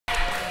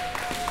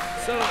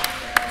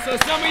So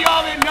some of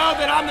y'all didn't know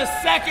that I'm the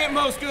second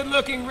most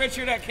good-looking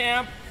Richard at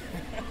camp.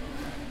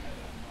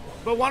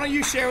 But why don't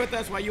you share with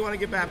us why you want to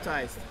get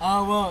baptized?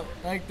 Well,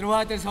 like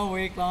throughout this whole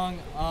week long,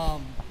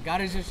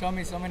 God has just shown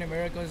me so many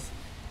miracles,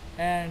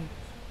 and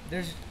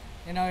there's,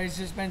 it's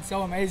just been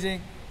so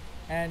amazing,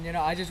 and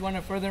I just want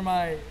to further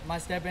my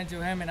step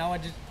into Him, and I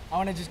want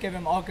to just give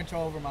Him all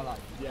control over my life.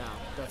 Yeah,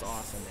 that's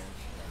awesome, man.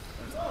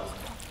 That's awesome.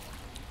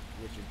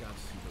 Richard,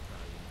 God's super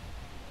proud of you.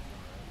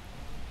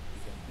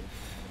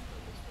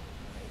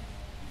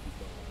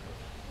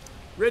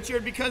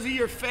 Richard, because of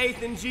your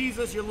faith in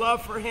Jesus, your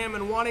love for Him,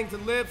 and wanting to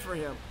live for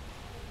Him,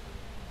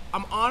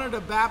 I'm honored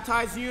to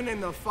baptize you in the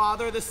name of the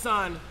Father, the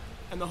Son,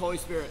 and the Holy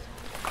Spirit.